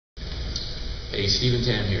Hey, Stephen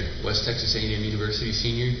Tam here, West Texas A&M University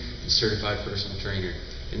senior and certified personal trainer.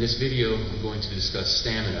 In this video, I'm going to discuss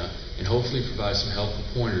stamina and hopefully provide some helpful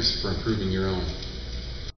pointers for improving your own.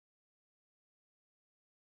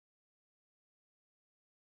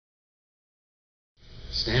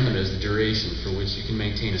 Stamina is the duration for which you can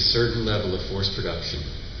maintain a certain level of force production.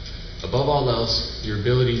 Above all else, your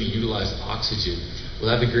ability to utilize oxygen will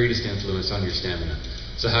have the greatest influence on your stamina.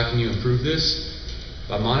 So how can you improve this?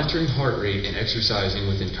 By monitoring heart rate and exercising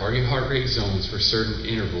within target heart rate zones for certain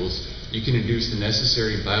intervals, you can induce the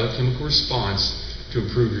necessary biochemical response to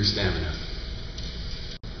improve your stamina.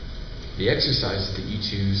 The exercises that you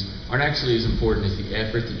choose aren't actually as important as the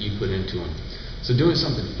effort that you put into them. So doing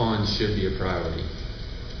something fun should be a priority.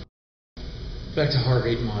 Back to heart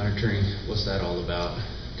rate monitoring, what's that all about?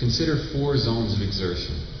 Consider 4 zones of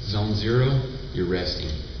exertion. Zone 0, you're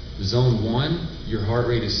resting. Zone 1, your heart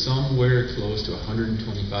rate is somewhere close to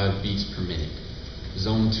 125 beats per minute.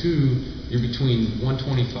 Zone 2, you're between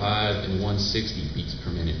 125 and 160 beats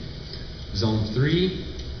per minute. Zone 3,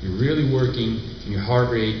 you're really working and your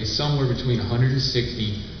heart rate is somewhere between 160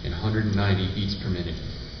 and 190 beats per minute.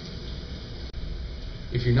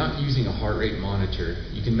 If you're not using a heart rate monitor,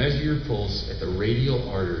 you can measure your pulse at the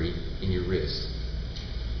radial artery in your wrist.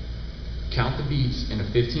 Count the beats in a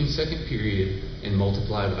 15-second period and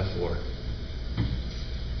multiply by 4.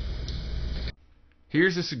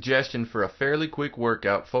 Here's a suggestion for a fairly quick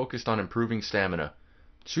workout focused on improving stamina.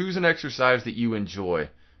 Choose an exercise that you enjoy.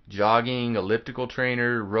 Jogging, elliptical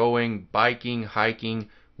trainer, rowing, biking, hiking,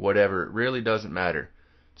 whatever. It really doesn't matter.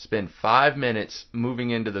 Spend 5 minutes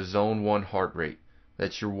moving into the zone 1 heart rate.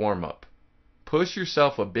 That's your warm-up. Push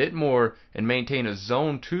yourself a bit more and maintain a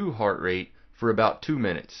zone 2 heart rate for about 2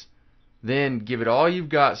 minutes. Then give it all you've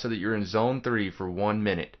got so that you're in zone 3 for 1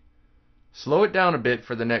 minute. Slow it down a bit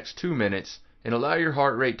for the next 2 minutes and allow your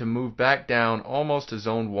heart rate to move back down almost to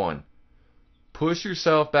zone 1. Push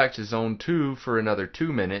yourself back to zone 2 for another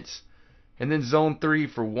 2 minutes and then zone 3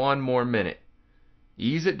 for 1 more minute.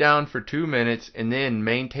 Ease it down for 2 minutes and then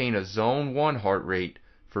maintain a zone 1 heart rate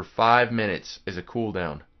for 5 minutes as a cool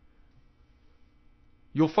down.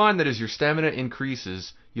 You'll find that as your stamina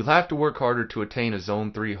increases, you'll have to work harder to attain a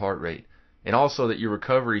zone 3 heart rate, and also that your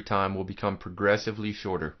recovery time will become progressively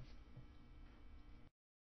shorter.